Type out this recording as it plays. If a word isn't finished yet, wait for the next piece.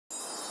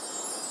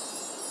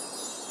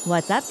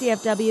What's up,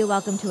 DFW?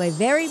 Welcome to a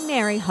very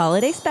merry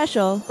holiday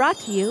special brought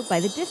to you by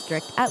the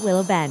district at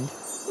Willow Bend.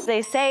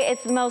 They say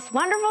it's the most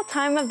wonderful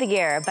time of the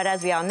year, but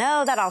as we all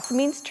know, that also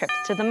means trips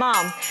to the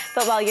mall.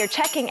 But while you're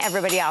checking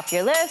everybody off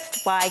your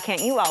list, why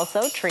can't you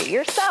also treat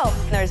yourself?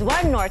 There's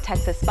one North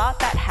Texas spot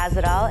that has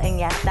it all, and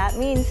yes, that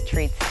means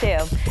treats too.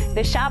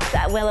 The shops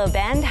at Willow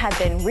Bend have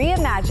been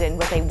reimagined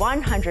with a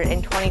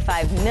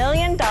 $125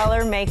 million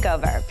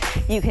makeover.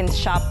 You can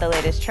shop the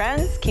latest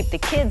trends, keep the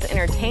kids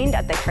entertained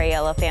at the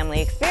Crayola family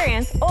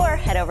experience, or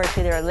head over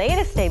to their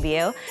latest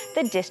debut,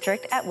 the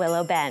district at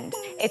Willow Bend.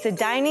 It's a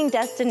dining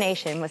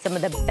destination with some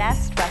of the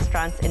best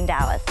restaurants in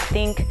Dallas.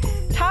 Think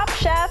Top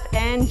Chef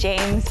and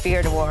James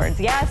Beard Awards.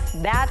 Yes,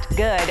 that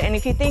good. And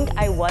if you think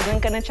I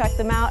wasn't gonna check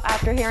them out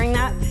after hearing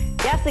that,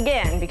 yes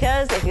again,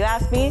 because if you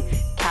ask me,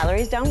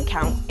 calories don't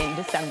count in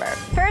December.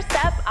 First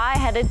up, I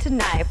headed to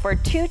Knife, where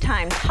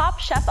two-time Top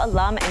Chef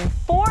alum and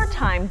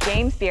four-time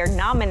James Beard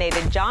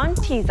nominated John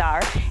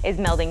Tizar is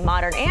melding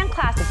modern and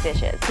classic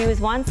dishes. He was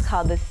once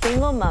called the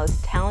single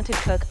most talented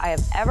cook I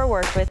have ever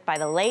worked with by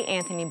the late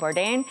Anthony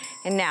Bourdain,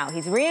 and now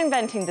he's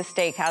reinventing the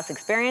steakhouse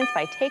experience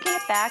by taking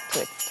it back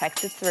to its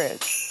Texas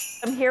roots.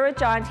 I'm here with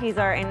John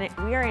Tizar, and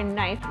we are in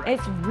Knife.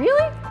 It's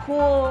really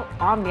cool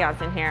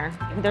ambiance in here.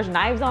 There's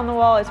knives on the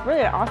wall. It's really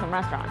an awesome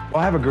restaurant.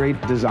 Well, I have a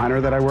great designer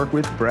that I work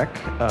with, Breck,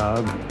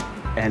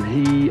 and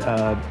he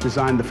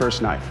designed the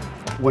first knife.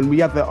 When we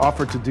got the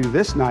offer to do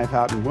this knife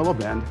out in Willow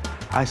Bend,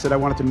 I said I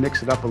wanted to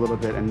mix it up a little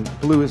bit, and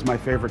blue is my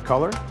favorite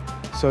color.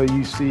 So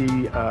you see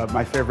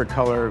my favorite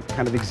color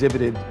kind of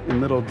exhibited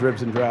in little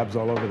dribs and drabs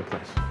all over the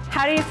place.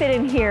 How do you fit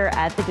in here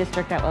at the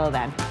district at Willow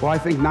Bend? Well, I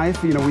think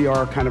Knife, we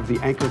are kind of the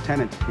anchor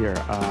tenant here.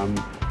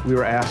 We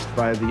were asked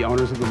by the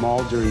owners of the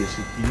mall during this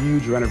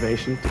huge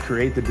renovation to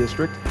create the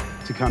district,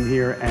 to come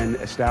here and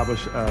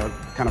establish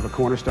kind of a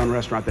cornerstone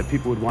restaurant that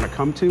people would want to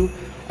come to,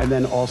 and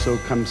then also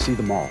come see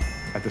the mall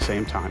at the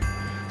same time.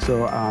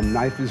 So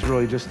Knife is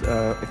really just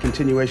a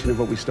continuation of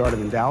what we started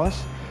in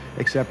Dallas,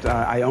 except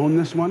I own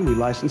this one, we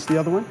licensed the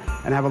other one,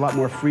 and have a lot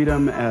more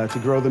freedom to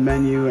grow the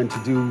menu and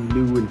to do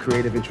new and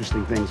creative,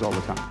 interesting things all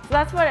the time. So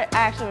that's what I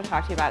actually want to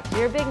talk to you about. So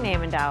you're a big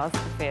name in Dallas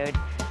for food.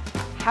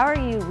 How are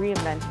you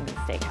reinventing the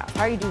steakhouse?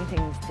 How are you doing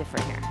things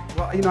different here?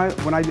 Well,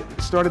 when I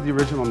started the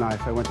original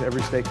Knife, I went to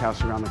every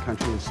steakhouse around the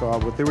country and saw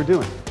what they were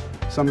doing.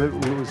 Some of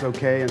it was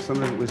okay, and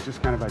some of it was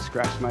just kind of, I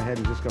scratched my head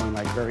and just going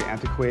like very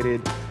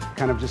antiquated,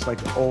 kind of just like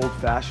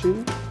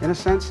old-fashioned in a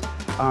sense,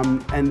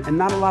 and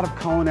not a lot of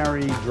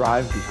culinary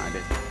drive behind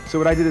it. So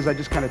what I did is I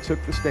just kind of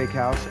took the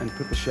steakhouse and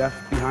put the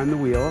chef behind the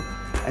wheel,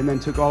 and then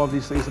took all of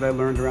these things that I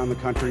learned around the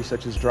country,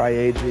 such as dry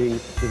aging,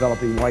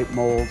 developing white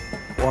mold,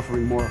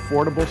 offering more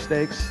affordable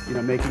steaks,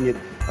 making it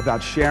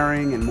about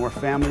sharing and more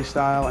family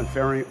style and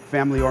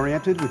family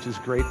oriented, which is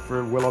great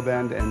for Willow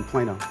Bend and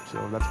Plano.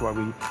 So that's why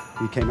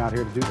we came out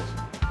here to do this.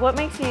 What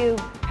makes you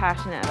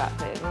passionate about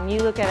food? When you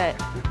look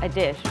at a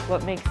dish,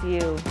 what makes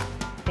you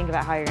think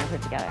about how you're going to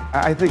put it together?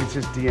 I think it's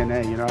just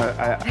DNA.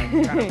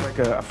 I'm kind of like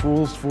a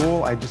fool's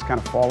fool. I just kind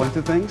of fall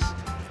into things.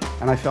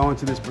 And I fell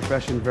into this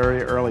profession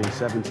very early,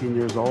 17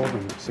 years old.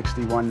 I'm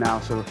 61 now,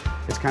 so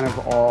it's kind of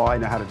all I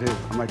know how to do.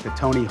 I'm like the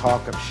Tony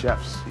Hawk of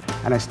chefs,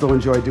 and I still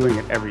enjoy doing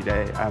it every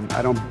day.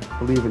 I don't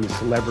believe in the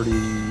celebrity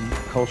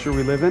culture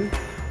we live in.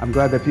 I'm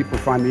glad that people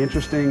find me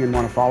interesting and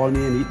want to follow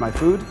me and eat my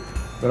food.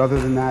 But other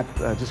than that,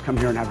 just come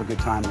here and have a good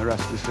time. The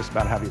rest is just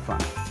about having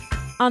fun.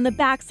 On the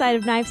back side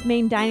of Knife's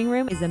main dining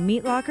room is a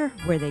meat locker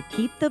where they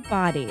keep the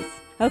bodies.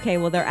 Okay,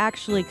 well, they're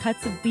actually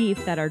cuts of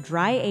beef that are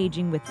dry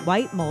aging with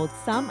white mold,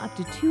 some up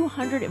to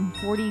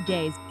 240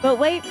 days. But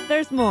wait,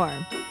 there's more.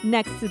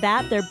 Next to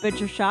that, their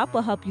butcher shop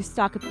will help you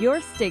stock up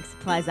your steak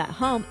supplies at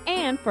home.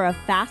 And for a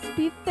fast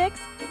beef fix,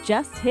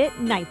 just hit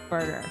Knife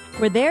Burger,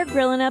 where they're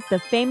grilling up the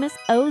famous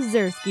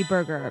Ozerski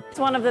burger. It's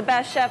one of the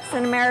best chefs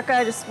in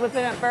America, just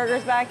whipping up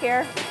burgers back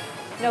here.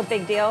 No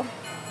big deal.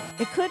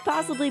 It could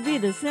possibly be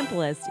the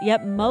simplest,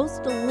 yet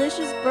most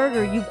delicious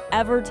burger you've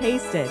ever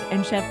tasted.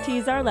 And Chef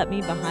Tizar let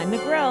me behind the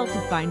grill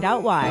to find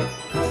out why.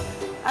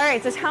 All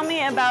right, so tell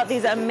me about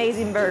these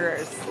amazing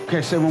burgers.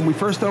 Okay, so when we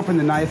first opened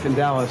the Knife in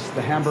Dallas,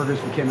 the hamburgers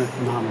became a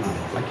phenomenon.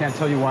 I can't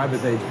tell you why,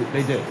 but they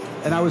did.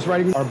 And I was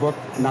writing our book,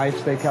 Knife,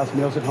 Steakhouse,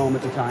 Meals at Home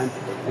at the time.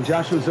 And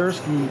Josh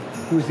Ozerski,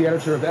 who was the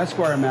editor of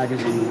Esquire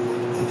magazine,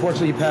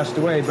 unfortunately he passed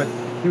away, but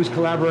he was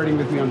collaborating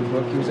with me on the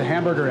book. He was a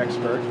hamburger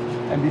expert.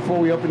 And before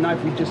we opened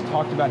Knife, we just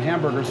talked about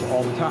hamburgers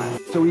all the time.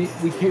 So we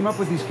came up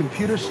with these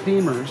computer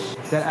steamers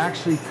that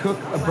actually cook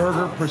a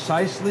burger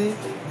precisely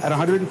at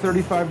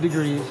 135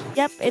 degrees.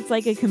 Yep, it's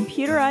like a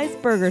computerized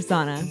burger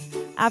sauna.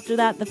 After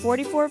that, the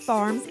 44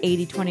 Farms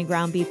 80/20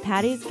 ground beef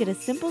patties get a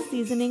simple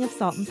seasoning of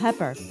salt and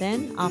pepper.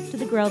 Then off to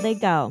the grill they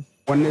go.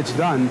 When it's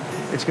done,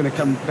 it's going to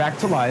come back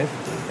to life,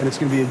 and it's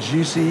going to be a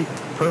juicy,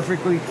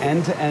 perfectly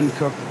end-to-end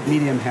cooked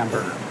medium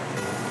hamburger.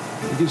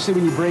 You can see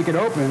when you break it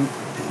open,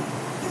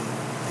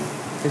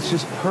 it's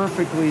just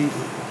perfectly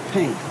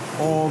pink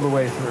all the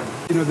way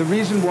through. The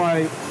reason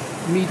why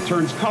meat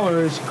turns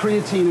color is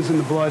creatine is in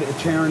the blood. It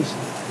turns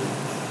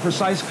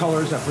precise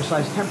colors at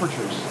precise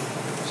temperatures.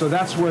 So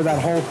that's where that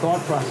whole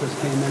thought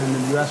process came in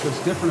the U.S.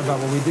 What's different about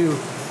what we do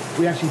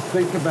we actually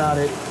think about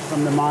it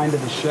from the mind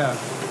of the chef.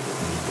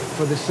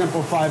 For the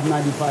simple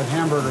 $5.95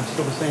 hamburger, it's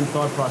still the same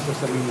thought process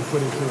that we would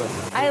put into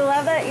it. I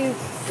love that you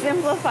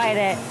simplified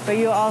it, but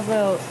you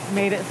also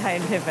made it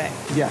scientific.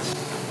 Yes.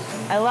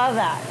 I love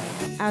that.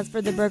 As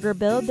for the burger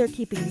build, they're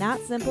keeping that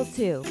simple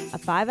too. A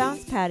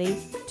 5-ounce patty,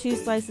 2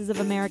 slices of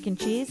American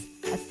cheese,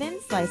 a thin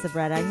slice of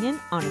red onion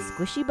on a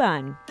squishy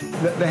bun.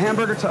 The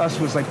hamburger to us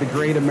was like the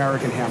great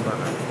American hamburger.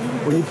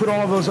 When you put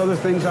all of those other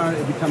things on it,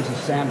 it becomes a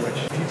sandwich.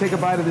 If you take a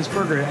bite of this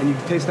burger and you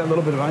taste that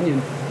little bit of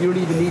onion, you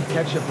don't even need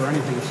ketchup or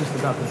anything. It's just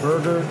about the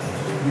burger.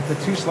 You put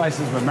 2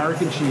 slices of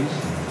American cheese.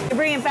 You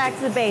bring it back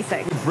to the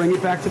basics. You bring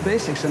it back to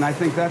basics, and I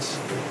think that's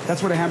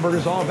what a hamburger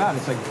is all about.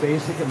 It's like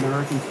basic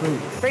American food.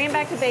 Bring it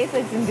back to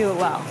basics and do it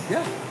well.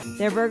 Yeah.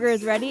 Their burger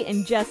is ready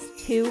in just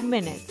 2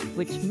 minutes,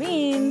 which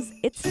means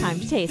it's time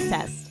to taste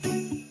test.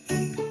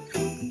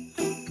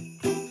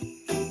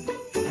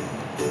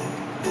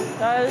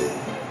 That is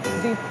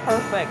the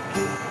perfect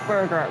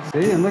burger.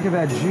 See, and look at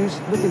that juice.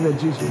 Look at that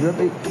juice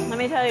dripping. Let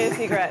me tell you a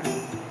secret.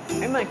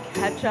 I'm a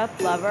ketchup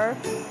lover.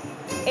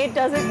 It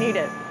doesn't need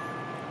it.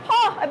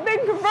 Oh, I've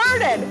been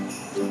converted.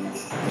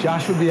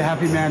 Josh would be a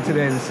happy man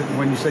today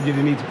when you said you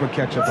didn't need to put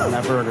ketchup on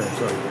that burger.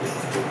 So.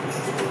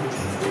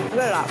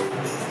 Good enough.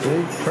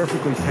 See,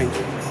 perfectly pink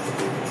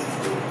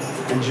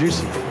and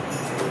juicy.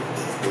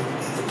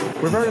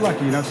 We're very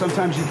lucky, you know.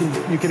 Sometimes you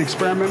can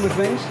experiment with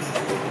things.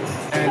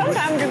 And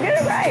sometimes you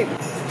get it right.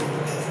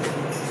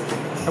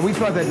 And we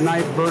thought that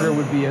knife burger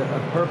would be a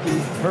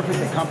perfect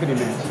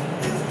accompaniment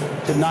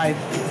to knife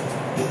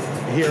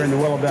here in the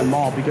Willow Bend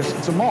Mall, because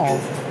it's a mall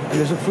and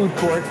there's a food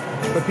court,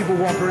 but people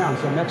walk around.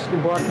 So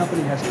Mexican Bar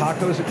Company has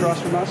tacos across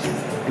from us,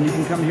 and you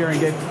can come here and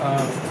get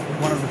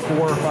one of the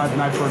 4 or 5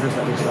 knife burgers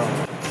that we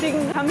sell. So you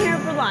can come here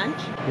for lunch.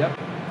 Yep.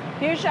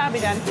 Get your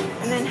shopping done,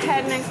 and then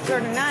head next door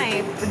to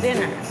Knife for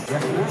dinner. Yes,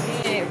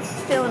 ma'am. And you're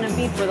filling a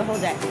beef for the whole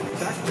day.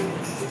 Exactly.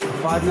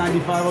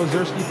 $5.95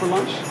 Ozerski for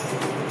lunch,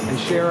 and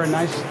share a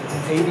nice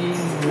 80,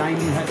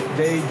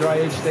 90-day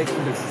dry-aged steak for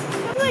dinner.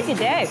 Sounds like a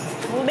day.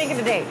 We'll make it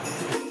a date.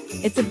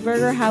 It's a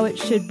burger how it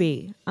should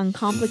be.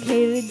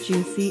 Uncomplicated,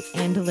 juicy,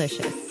 and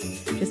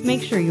delicious. Just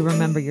make sure you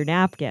remember your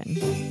napkin.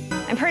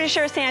 I'm pretty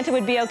sure Santa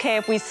would be okay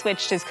if we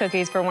switched his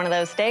cookies for one of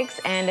those steaks,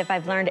 and if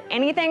I've learned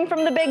anything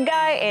from the big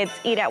guy, it's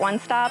eat at one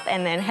stop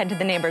and then head to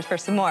the neighbors for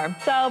some more.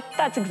 So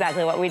that's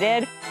exactly what we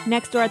did.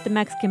 Next door at the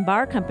Mexican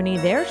Bar Company,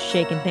 they're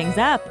shaking things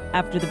up.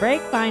 After the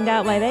break, find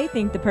out why they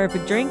think the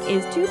perfect drink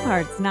is 2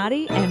 parts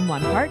naughty and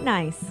 1 part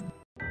nice.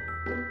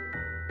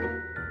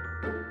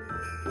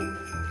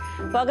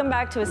 Welcome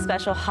back to a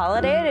special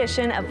holiday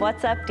edition of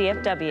What's Up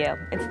DFW.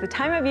 It's the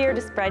time of year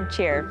to spread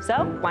cheer,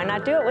 so why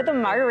not do it with a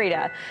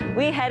margarita?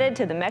 We headed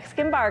to the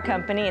Mexican Bar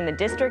Company in the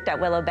district at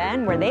Willow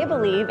Bend, where they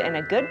believe in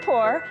a good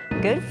pour,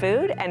 good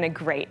food, and a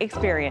great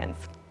experience.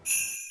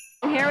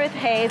 I'm here with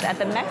Hayes at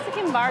the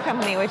Mexican Bar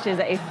Company, which is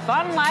a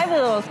fun, lively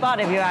little spot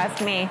if you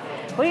ask me.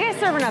 What are you guys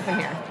serving up in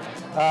here?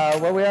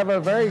 Well, we have a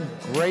very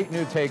great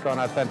new take on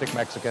authentic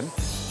Mexican.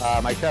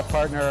 My chef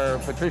partner,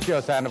 Patricio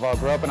Sandoval,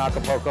 grew up in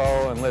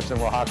Acapulco and lives in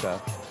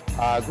Oaxaca.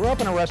 Grew up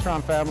in a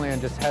restaurant family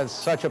and just has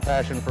such a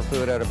passion for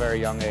food at a very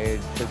young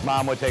age. His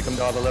mom would take him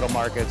to all the little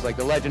markets, like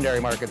the legendary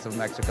markets of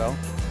Mexico.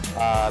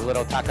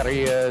 Little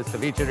taquerias,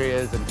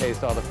 cevicherias, and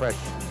taste all the fresh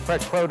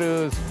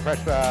produce,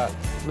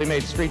 freshly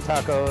made street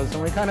tacos.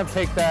 And we kind of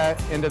take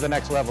that into the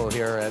next level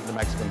here at the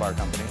Mexican Bar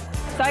Company.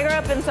 So I grew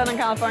up in Southern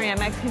California.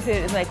 Mexican food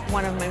is like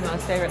one of my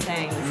most favorite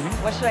things.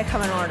 What should I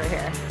come and order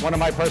here? One of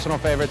my personal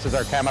favorites is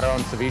our Camarón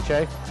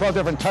ceviche. 12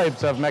 different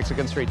types of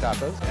Mexican street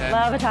tacos. And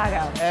love a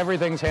taco.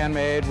 Everything's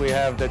handmade. We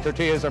have the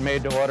tortillas are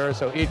made to order,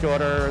 so each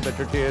order the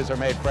tortillas are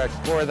made fresh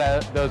for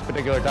those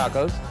particular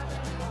tacos.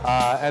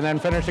 And then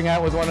finishing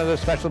out with one of the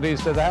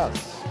specialties to the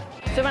house.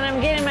 So when I'm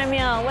getting my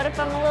meal, what if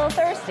I'm a little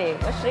thirsty?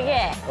 What should I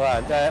get?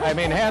 Well, I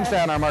mean, hands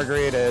down, our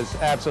margarita is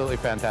absolutely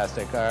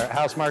fantastic. Our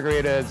house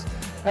margarita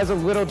has a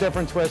little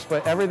different twist,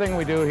 but everything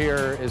we do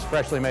here is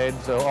freshly made,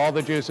 so all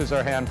the juices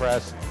are hand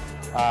pressed.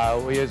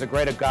 We use a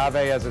great agave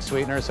as a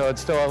sweetener, so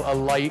it's still a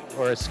light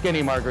or a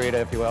skinny margarita,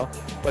 if you will,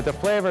 but the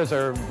flavors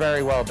are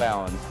very well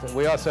balanced.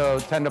 We also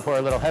tend to pour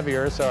a little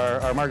heavier, so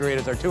our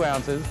margaritas are 2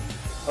 ounces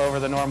over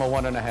the normal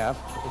 1.5.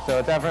 So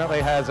it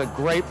definitely has a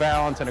great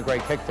balance and a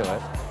great kick to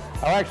it.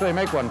 I'll actually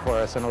make one for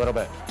us in a little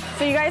bit.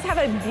 So you guys have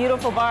a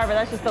beautiful bar, but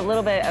that's just a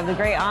little bit of the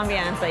great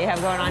ambiance that you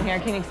have going on here.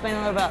 Can you explain a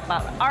little bit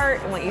about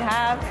art and what you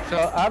have?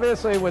 So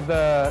obviously with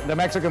the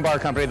Mexican Bar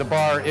Company, the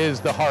bar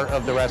is the heart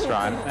of the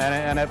restaurant,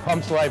 and it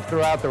pumps life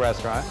throughout the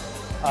restaurant.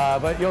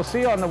 But you'll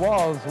see on the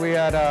walls, we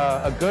had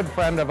a good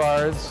friend of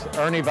ours,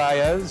 Ernie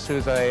Baez,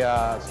 who's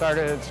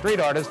a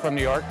street artist from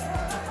New York,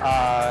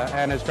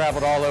 and has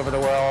traveled all over the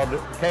world,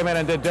 came in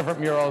and did different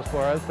murals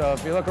for us. So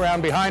if you look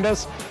around behind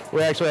us,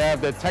 we actually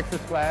have the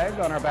Texas flag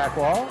on our back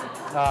wall.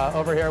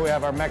 Over here we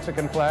have our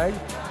Mexican flag.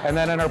 And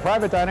then in our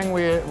private dining,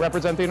 we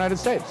represent the United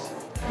States.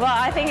 Well,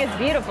 I think it's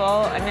beautiful,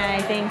 and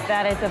I think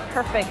that it's a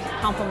perfect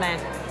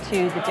complement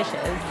to the dishes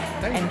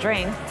and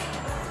drinks.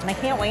 and I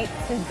can't wait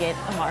to get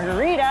a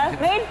margarita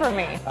made for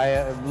me. I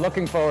am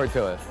looking forward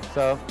to it.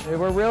 So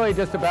we're really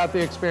just about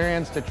the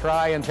experience to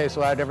try and taste a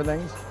lot of different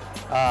things.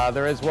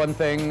 There is one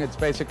thing, it's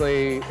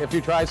basically, if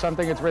you try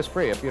something, it's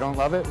risk-free. If you don't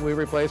love it, we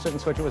replace it and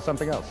switch it with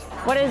something else.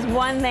 What is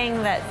one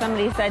thing that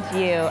somebody said to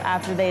you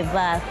after they've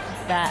left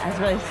that has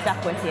really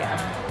stuck with you?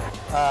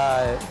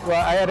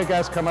 Well, I had a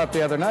guest come up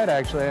the other night,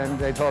 actually, and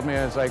they told me,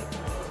 it's like,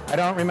 I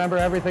don't remember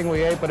everything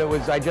we ate, but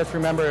I just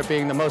remember it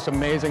being the most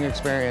amazing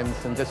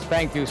experience, and just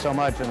thank you so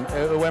much. And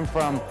it went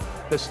from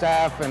the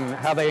staff and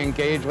how they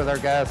engage with our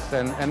guests,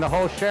 and the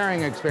whole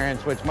sharing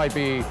experience, which might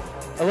be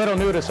a little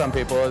new to some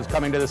people, is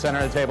coming to the center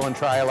of the table and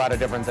try a lot of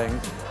different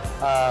things.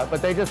 But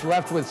they just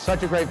left with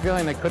such a great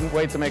feeling they couldn't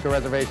wait to make a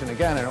reservation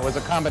again, and it was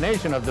a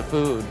combination of the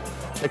food,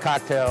 the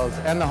cocktails,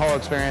 and the whole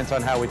experience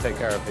on how we take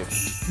care of people.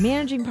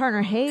 Managing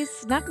partner Hayes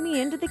snuck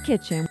me into the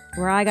kitchen,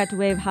 where I got to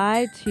wave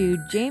hi to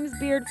James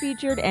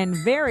Beard-featured and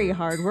very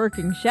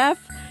hard-working chef,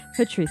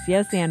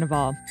 Patricio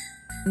Sandoval.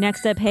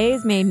 Next up,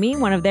 Hayes made me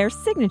one of their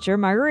signature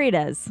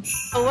margaritas.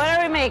 So what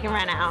are we making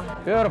right now?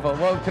 Beautiful.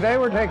 Well, today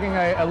we're taking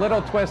a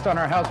little twist on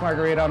our house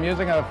margarita. I'm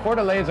using a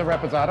Fortaleza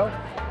Reposado,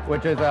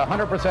 which is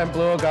 100%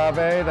 blue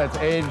agave that's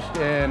aged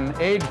in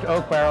aged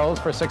oak barrels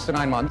for 6 to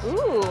 9 months.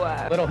 Ooh.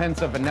 Little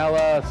hints of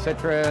vanilla,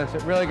 citrus.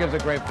 It really gives a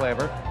great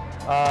flavor.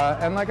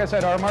 And like I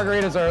said, our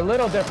margaritas are a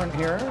little different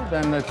here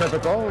than the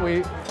typical.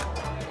 We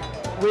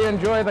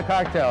enjoy the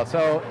cocktail.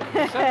 So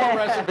simple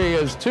recipe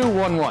is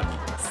 2-1-1.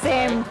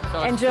 Same. Right?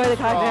 So enjoy the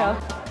cocktail.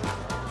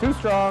 2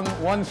 strong,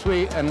 1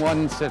 sweet, and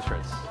 1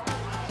 citrus.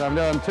 So I'm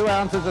doing 2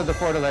 ounces of the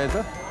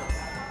Fortaleza.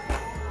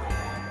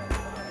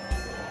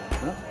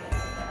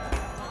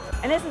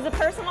 And this is a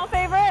personal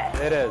favorite?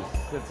 It is.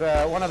 It's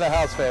one of the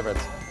house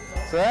favorites.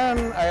 So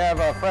then I have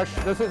a fresh,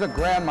 this is a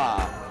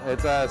Grandma.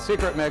 It's a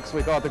secret mix.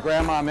 We call it the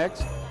Grandma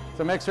mix. It's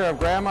a mixture of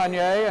Grand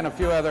Marnier and a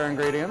few other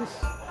ingredients.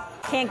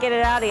 Can't get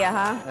it out of you,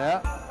 huh?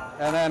 Yeah.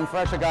 And then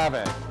fresh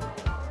agave.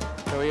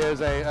 So we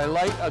use a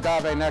light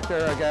agave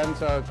nectar again,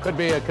 so it could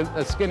be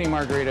a skinny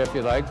margarita if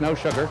you like, no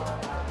sugar.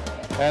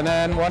 And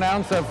then 1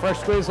 ounce of fresh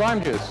squeezed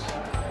lime juice.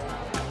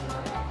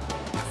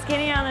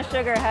 Skinny on the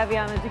sugar, heavy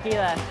on the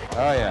tequila.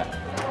 Oh yeah.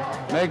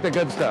 Make the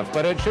good stuff,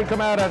 but it should come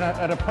out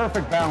at a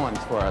perfect balance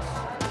for us.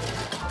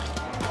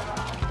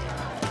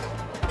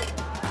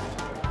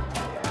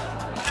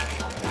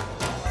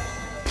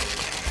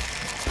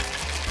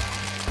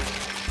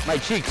 My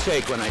cheeks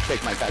shake when I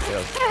shake my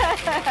cocktails.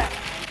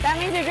 That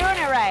means you're doing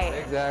it right.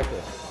 Exactly.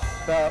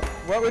 So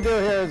what we do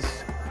here is,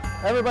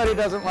 everybody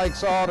doesn't like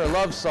salt or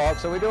loves salt,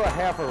 so we do a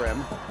half a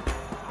rim.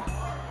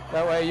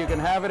 That way you can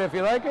have it if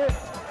you like it,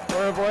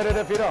 or avoid it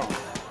if you don't.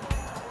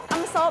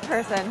 I'm a salt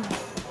person.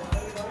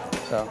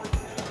 So,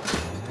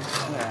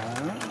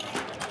 yeah.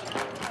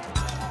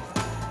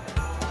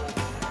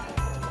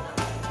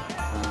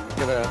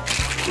 Give it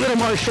a little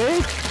more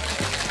shake.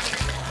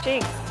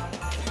 Cheeks.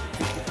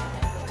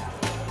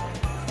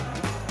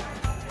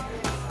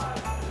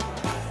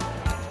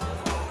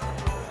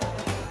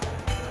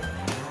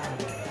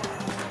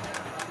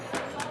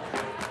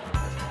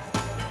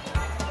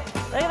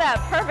 Look at that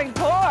perfect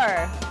pour.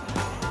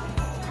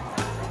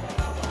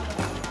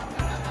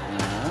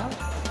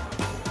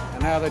 Yeah.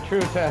 And now the true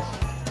test,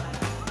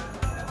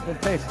 the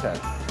taste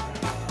test.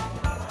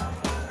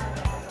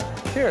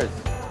 Cheers.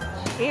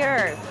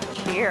 Cheers.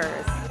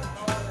 Cheers.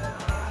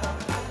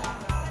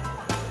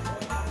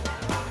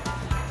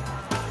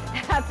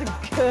 That's a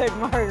good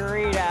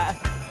margarita.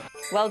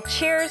 Well,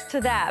 cheers to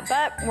that,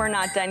 but we're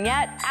not done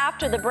yet.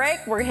 After the break,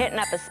 we're hitting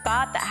up a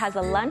spot that has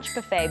a lunch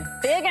buffet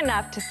big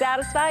enough to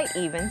satisfy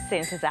even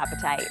Santa's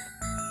appetite.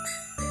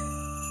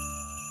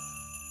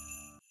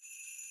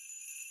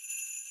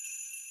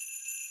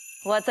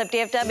 What's up,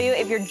 DFW?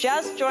 If you're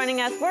just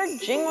joining us, we're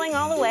jingling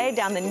all the way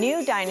down the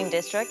new dining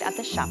district at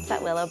the Shops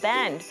at Willow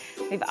Bend.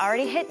 We've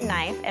already hit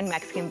Knife and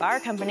Mexican Bar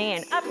Company,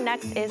 and up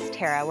next is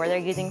Terra, where they're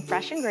using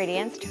fresh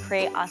ingredients to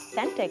create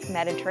authentic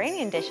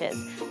Mediterranean dishes.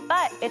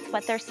 But it's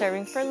what they're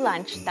serving for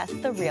lunch that's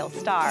the real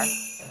star.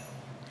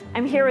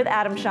 I'm here with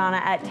Adam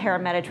Shauna at Terra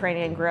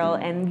Mediterranean Grill,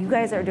 and you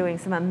guys are doing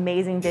some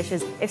amazing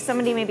dishes. If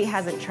somebody maybe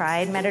hasn't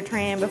tried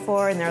Mediterranean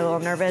before and they're a little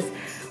nervous,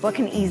 what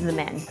can ease them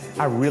in?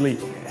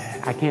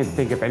 I can't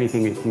think of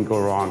anything that can go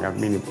wrong. I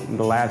mean, in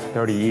the last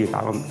 30 years,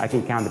 I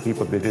can count the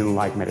people that didn't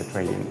like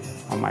Mediterranean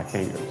on my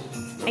fingers.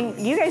 And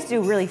you guys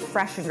do really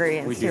fresh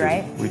ingredients too,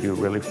 right? We do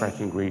really fresh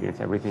ingredients.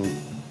 Everything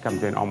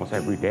comes in almost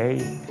every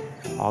day.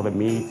 All the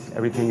meats,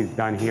 everything is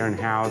done here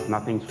in-house.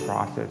 Nothing's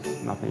processed.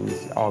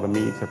 All the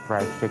meats are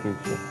fresh. Chicken,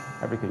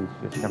 everything's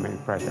just coming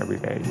fresh every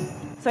day.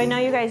 So I know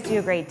you guys do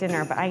a great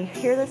dinner, but I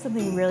hear there's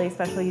something really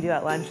special you do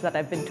at lunch that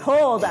I've been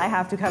told I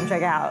have to come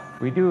check out.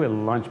 We do a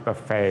lunch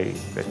buffet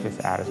that's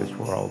just out of this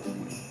world.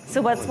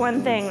 So what's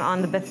one thing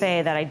on the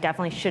buffet that I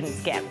definitely shouldn't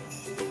skip?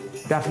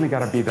 Definitely got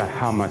to be the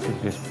hummus.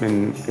 It's just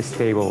been a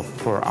staple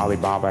for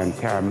Alibaba and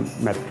Terra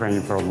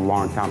Mediterranean for a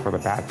long time, for the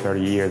past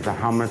 30 years. The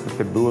hummus,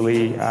 the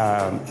tabbouleh,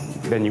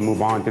 then you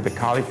move on to the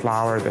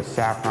cauliflower, the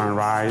saffron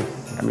rice.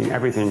 I mean,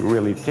 everything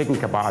really. Chicken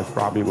kebab is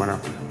probably one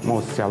of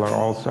most seller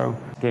also.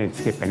 Can't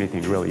skip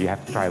anything really. You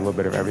have to try a little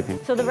bit of everything.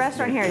 So the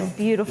restaurant here is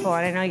beautiful,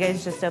 and I know you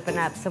guys just opened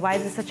up. So why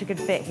is this such a good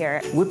fit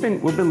here? We've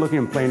been looking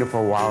in Plano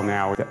for a while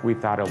now. We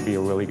thought it'll be a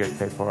really good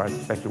fit for us,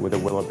 especially with the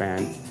Willow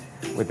Bend,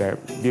 with the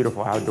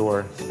beautiful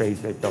outdoor space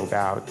they built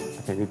out. I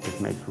think it just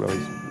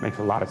makes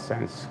a lot of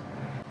sense.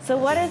 So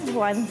what is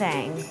one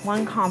thing,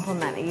 one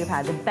compliment that you've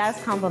had, the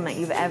best compliment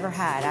you've ever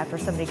had after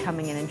somebody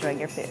coming in and enjoying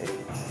your food?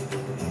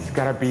 It's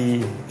gotta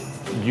be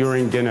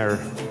during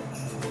dinner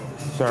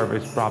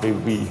service, probably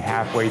be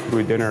halfway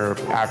through dinner.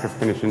 After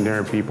finishing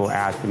dinner, people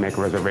ask to make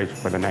a reservation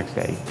for the next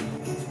day.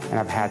 And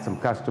I've had some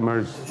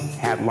customers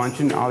had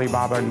lunch in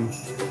Alibaba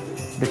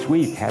this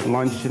week, had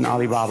lunch in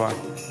Alibaba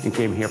and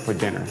came here for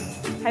dinner.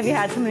 Have you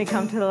had somebody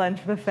come to the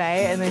lunch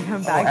buffet and then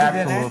come back to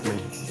dinner?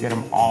 Absolutely. Get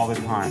them all the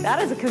time.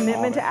 That is a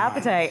commitment to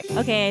appetite.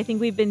 Okay, I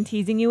think we've been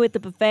teasing you with the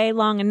buffet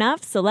long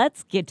enough, so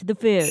let's get to the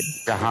food.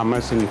 The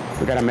hummus, and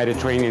we got a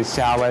Mediterranean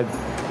salad,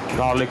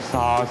 garlic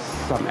sauce,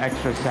 some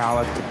extra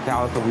salads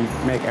that we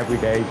make every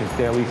day, just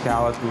daily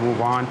salads. We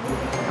move on.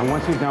 And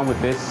once we're done with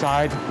this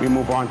side, we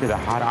move on to the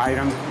hot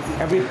items.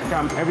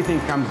 Everything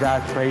comes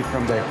out straight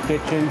from the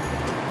kitchen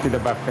to the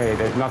buffet.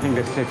 There's nothing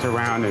that sits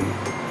around. And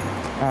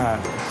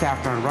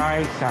saffron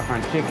rice,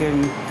 saffron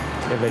chicken,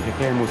 the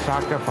vegetarian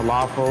moussaka,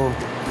 falafel.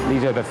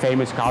 These are the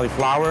famous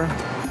cauliflower.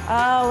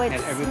 Oh, it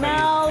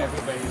smells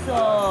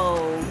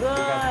so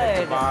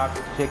good. The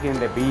kebab, chicken,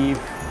 the beef,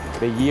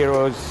 the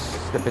gyros,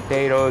 the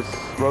potatoes,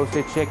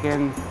 roasted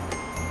chicken.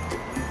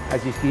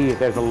 As you see,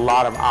 there's a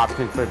lot of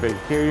options for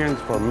vegetarians,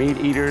 for meat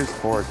eaters,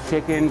 for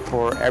chicken,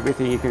 for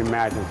everything you can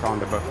imagine is on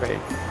the buffet.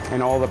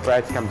 And all the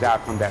bread comes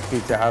out from that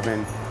pizza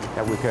oven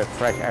that we cook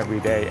fresh every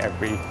day,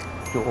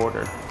 to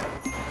order.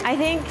 I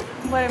think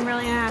what I'm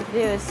really gonna have to do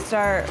is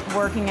start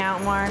working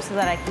out more so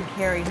that I can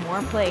carry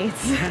more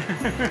plates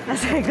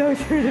as I go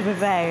through the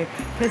buffet,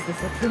 because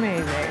this looks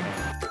amazing.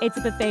 It's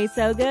a buffet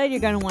so good,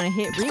 you're gonna wanna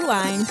hit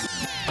rewind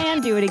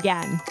and do it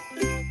again.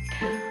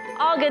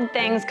 All good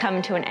things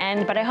come to an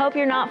end, but I hope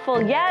you're not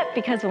full yet,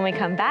 because when we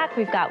come back,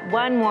 we've got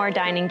one more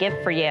dining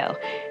gift for you.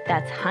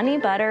 That's honey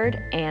buttered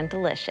and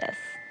delicious.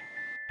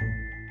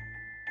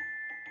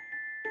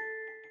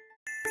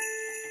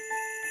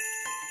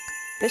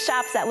 The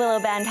shops at Willow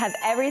Bend have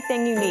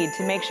everything you need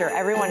to make sure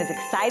everyone is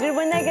excited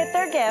when they get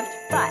their gift,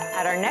 but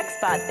at our next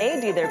spot,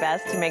 they do their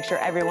best to make sure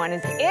everyone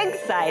is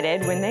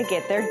excited when they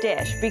get their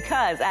dish,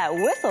 because at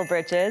Whistle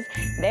Britches,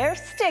 they're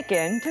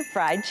sticking to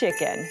fried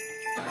chicken.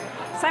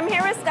 So I'm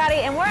here with Scotty,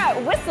 and we're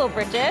at Whistle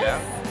Britches. Yeah.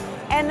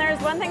 And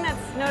there's one thing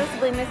that's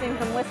noticeably missing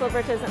from Whistle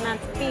Britches, and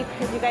that's beef,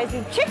 because you guys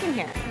do chicken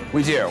here.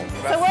 We do.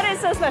 So what is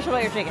so special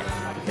about your chicken?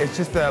 It's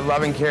just the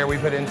love and care we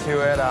put into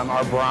it.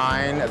 Our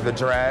brine, the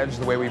dredge,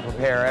 the way we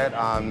prepare it.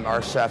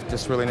 Our chef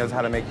just really knows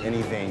how to make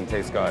anything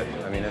taste good.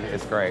 I mean,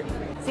 it's great.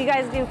 So you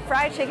guys do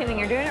fried chicken, and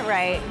you're doing it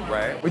right.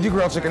 Right. We do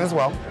grilled chicken as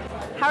well.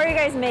 How are you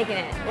guys making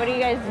it? What are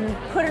you guys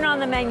putting on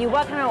the menu?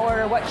 What can I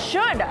order? What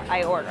should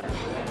I order?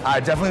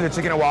 Definitely the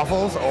chicken and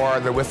waffles, or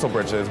the Whistle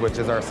Britches, which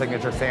is our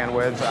signature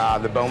sandwich.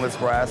 The boneless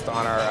breast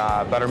on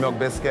our buttermilk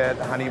biscuit,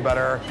 honey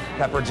butter,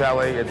 pepper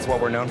jelly. It's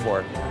what we're known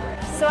for.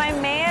 So I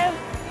may have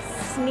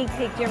sneak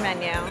peeked your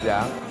menu.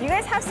 Yeah. You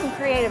guys have some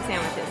creative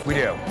sandwiches. We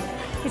do.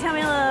 Can you tell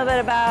me a little bit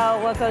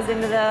about what goes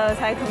into those,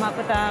 how you come up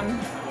with them?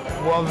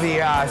 Well, the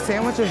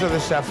sandwiches are the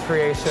chef's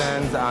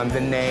creations. The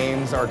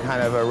names are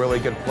kind of a really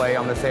good play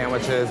on the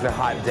sandwiches. The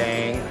hot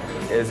dang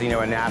is,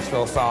 a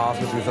Nashville sauce,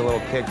 which gives a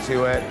little kick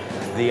to it.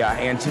 The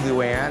Auntie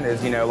Luann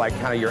is, like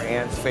kind of your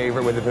aunt's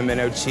favorite, with the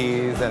pimento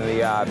cheese and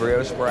the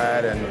brioche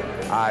bread, and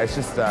it's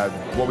just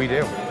what we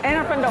do. And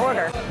are fun to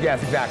order.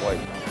 Yes, exactly.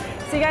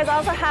 So you guys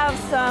also have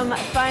some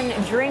fun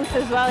drinks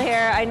as well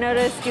here. I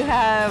noticed you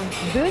have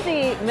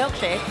boozy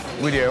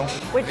milkshakes. We do.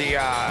 Which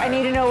I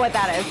need to know what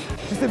that is.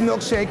 Just a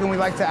milkshake, and we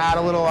like to add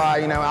a little,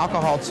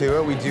 alcohol to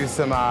it. We do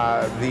some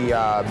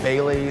the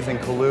Baileys and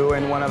Kahlua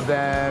in one of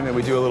them, and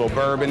we do a little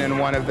bourbon in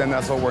one of them.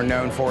 That's what we're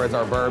known for, is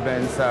our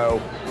bourbon.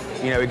 So,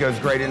 it goes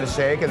great in the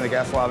shake, and the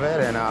guests love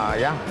it, and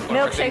yeah.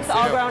 Milkshakes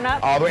all grown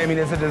up? All the way. I mean,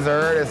 it's a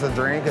dessert, it's a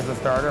drink, it's a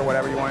starter,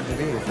 whatever you want it to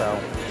be. So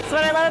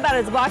what I love about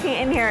it is walking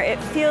in here, it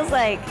feels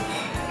like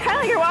kind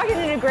of like you're walking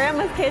into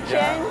Grandma's kitchen.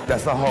 Yeah,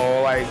 that's the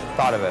whole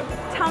thought of it.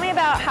 Tell me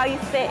about how you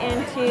fit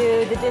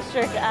into the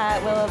district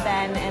at Willow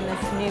Bend and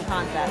this new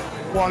concept.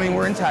 Well, I mean,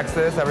 we're in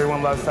Texas.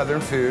 Everyone loves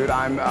Southern food.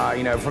 I'm,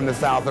 from the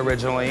South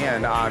originally,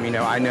 and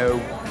I know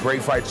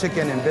great fried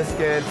chicken and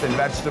biscuits and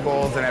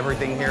vegetables, and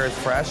everything here is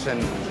fresh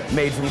and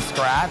made from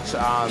scratch.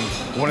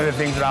 One of the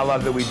things that I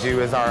love that we do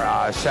is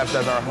our chef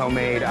does our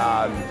homemade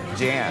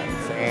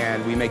jams,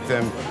 and we make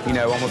them,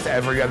 almost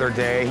every other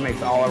day. He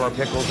makes all of our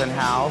pickles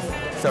in-house.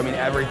 So, I mean,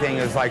 everything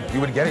is like you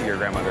would get at your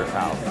grandmother's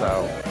house,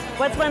 so.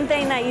 What's one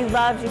thing that you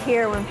love to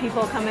hear when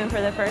people come in for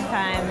the first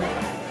time?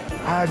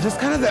 Just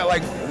kind of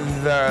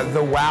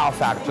the wow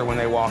factor when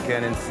they walk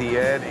in and see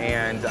it,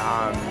 and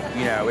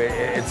you know,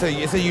 it's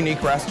a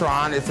unique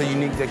restaurant. It's a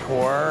unique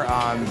decor.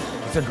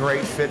 It's a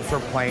great fit for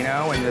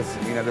Plano, and this,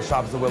 you know, the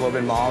shops at Willow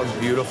Bend Mall is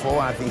beautiful,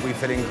 and I think we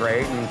fit in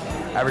great,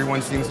 and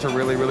everyone seems to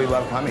really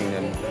love coming.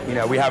 And you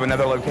know, we have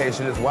another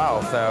location as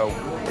well, so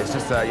it's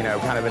just you know,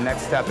 kind of a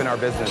next step in our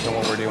business and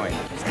what we're doing.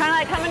 It's kind of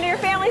like coming to your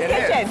family's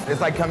kitchen. It's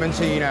like coming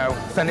to, you know,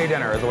 Sunday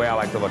dinner is the way I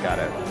like to look at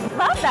it.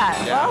 Love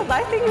that. Yeah. Well,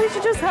 I think we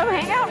should just come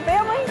hang out,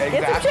 family. Exactly.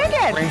 Get some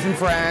chicken. Bring some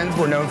friends.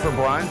 We're known for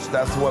brunch.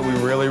 That's what we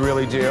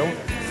really do.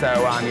 So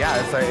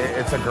yeah,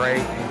 it's a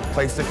great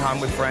place to come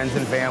with friends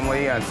and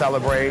family and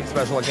celebrate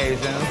special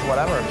occasions,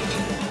 whatever.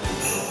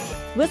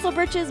 Whistle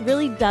Britches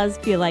really does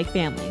feel like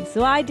family,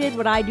 so I did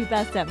what I do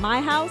best at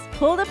my house,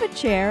 pulled up a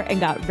chair, and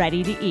got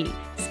ready to eat.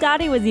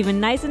 Scotty was even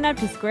nice enough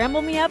to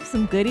scramble me up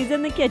some goodies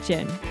in the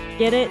kitchen.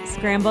 Get it?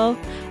 Scramble?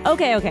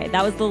 Okay,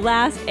 that was the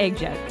last egg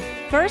joke.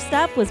 First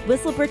up was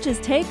Whistle Britches'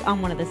 take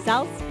on one of the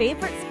South's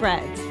favorite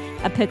spreads,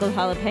 a pickled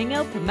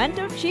jalapeno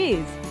pimento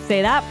cheese.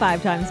 Say that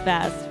 5 times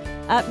fast.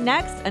 Up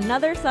next,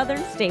 another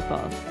Southern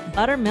staple,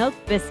 buttermilk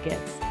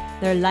biscuits.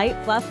 They're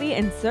light, fluffy,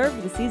 and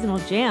served with seasonal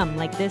jam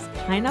like this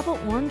pineapple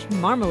orange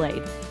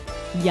marmalade.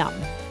 Yum.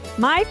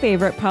 My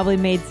favorite probably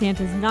made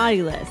Santa's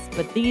naughty list,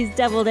 but these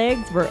deviled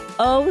eggs were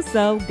oh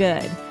so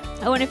good.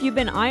 Oh, and if you've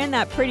been eyeing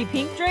that pretty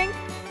pink drink,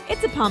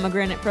 it's a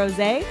pomegranate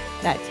frosé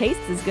that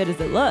tastes as good as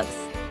it looks.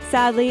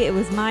 Sadly, it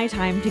was my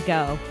time to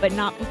go, but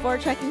not before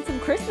checking some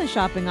Christmas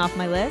shopping off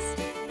my list.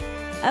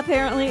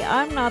 Apparently,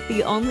 I'm not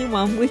the only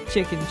one with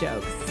chicken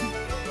jokes.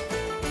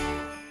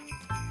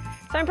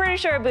 So I'm pretty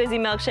sure a boozy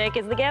milkshake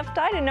is the gift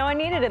I didn't know I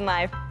needed in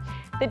life.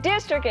 The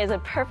District is a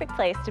perfect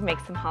place to make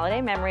some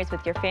holiday memories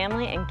with your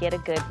family and get a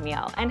good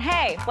meal. And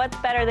hey, what's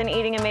better than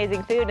eating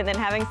amazing food and then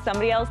having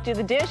somebody else do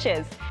the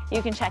dishes?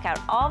 You can check out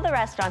all the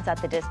restaurants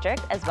at the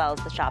District as well as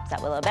the shops at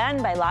Willow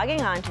Bend by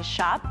logging on to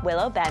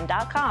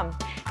shopwillowbend.com.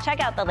 Check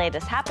out the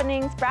latest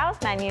happenings,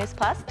 browse menus,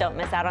 plus don't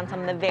miss out on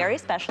some of the very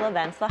special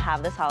events they'll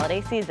have this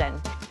holiday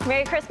season.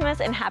 Merry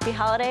Christmas and Happy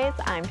Holidays.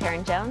 I'm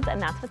Taryn Jones, and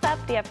that's what's up,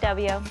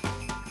 DFW.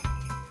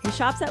 The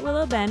shops at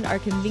Willow Bend are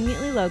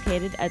conveniently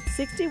located at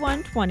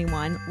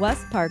 6121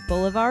 West Park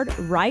Boulevard,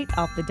 right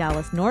off the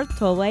Dallas North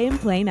Tollway in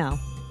Plano.